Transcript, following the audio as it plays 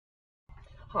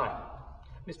Hi,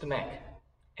 Mr. Mac,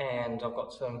 and I've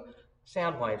got some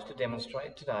sound waves to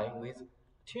demonstrate today with a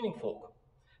tuning fork.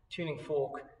 Tuning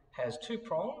fork has two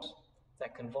prongs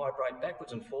that can vibrate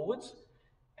backwards and forwards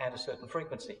at a certain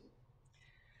frequency.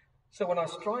 So when I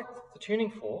strike the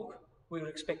tuning fork, we would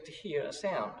expect to hear a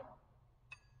sound.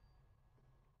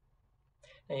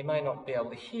 Now you may not be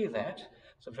able to hear that.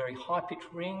 It's a very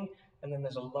high-pitched ring, and then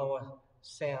there's a lower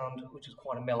sound, which is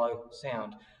quite a mellow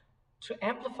sound. To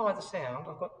amplify the sound,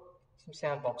 I've got some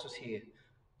sound boxes here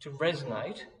to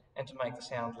resonate and to make the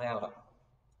sound louder.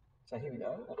 So here we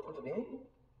go, I'll put them in.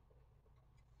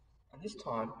 And this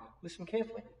time, listen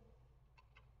carefully.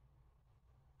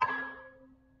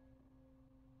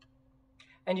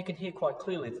 And you can hear quite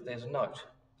clearly that there's a note.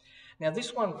 Now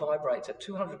this one vibrates at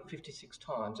 256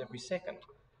 times every second,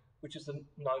 which is the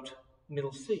note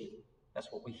middle C.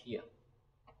 That's what we hear.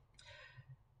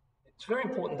 It's very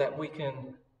important that we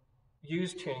can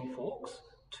use tuning forks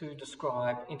to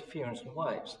describe interference in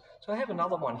waves. So I have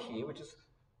another one here, which is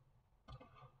a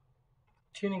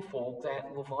tuning fork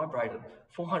that will vibrate at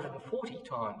 440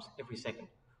 times every second,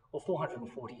 or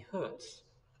 440 hertz.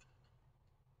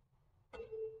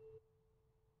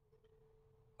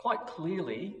 Quite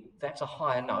clearly, that's a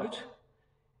higher note.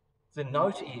 The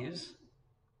note is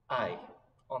A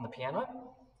on the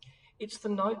piano. It's the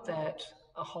note that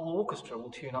a whole orchestra will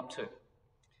tune up to.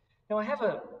 Now I have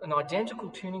an identical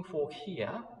tuning fork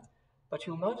here, but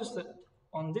you'll notice that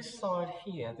on this side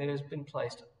here there has been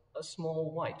placed a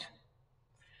small weight.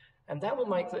 And that will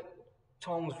make the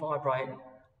tongs vibrate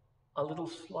a little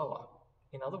slower.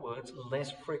 In other words,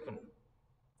 less frequent.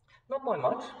 Not by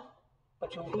much,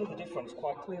 but you'll hear the difference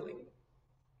quite clearly.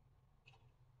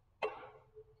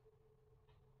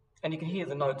 And you can hear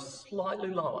the notes slightly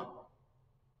lower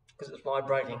because it's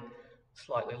vibrating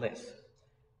slightly less.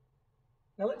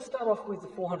 Now let's start off with the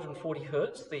 440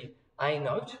 hertz, the A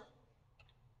note.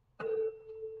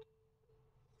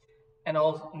 And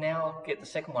I'll now get the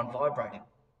second one vibrating.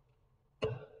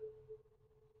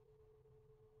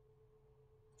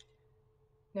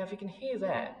 Now if you can hear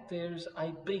that, there's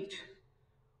a beat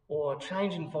or a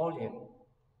change in volume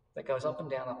that goes up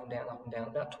and down, up and down, up and down,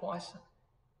 about twice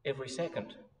every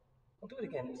second. I'll do it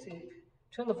again. See,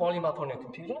 turn the volume up on your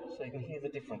computer so you can hear the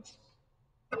difference.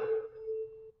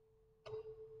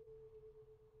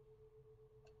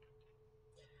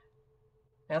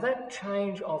 Now that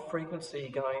change of frequency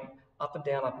going up and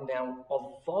down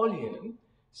of volume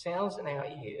sounds in our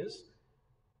ears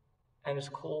and is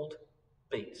called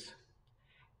beats.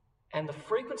 And the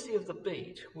frequency of the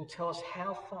beat will tell us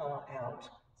how far out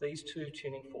these two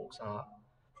tuning forks are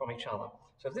from each other.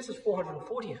 So if this is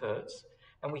 440 hertz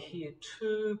and we hear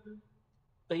 2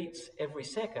 beats every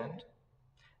second,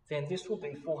 then this will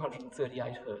be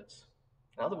 438 hertz.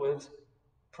 In other words,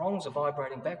 prongs are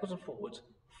vibrating backwards and forwards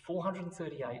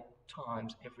 438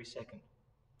 times every second.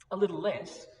 A little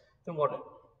less than what it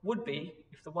would be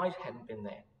if the weight hadn't been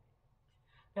there.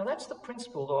 Now that's the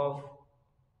principle of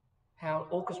how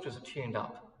orchestras are tuned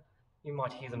up. You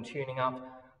might hear them tuning up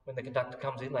when the conductor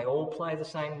comes in, they all play the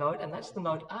same note, and that's the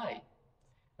note A.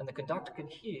 And the conductor can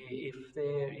hear if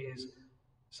there is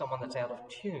someone that's out of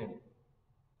tune.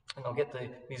 And they'll get the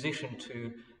musician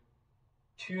to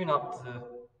tune up the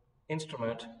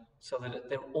instrument so that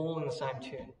they're all in the same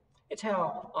tune. It's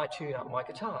how I tune up my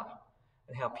guitar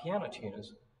and how piano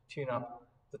tuners tune up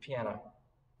the piano.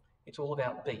 It's all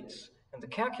about beats. And to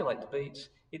calculate the beats,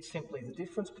 it's simply the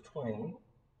difference between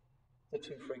the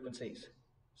two frequencies.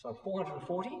 So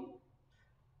 440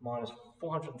 minus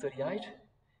 438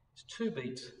 is 2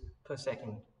 beats per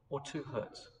second, or 2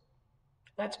 hertz.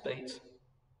 That's beats.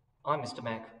 I'm Mr.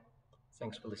 Mac.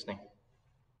 Thanks for listening.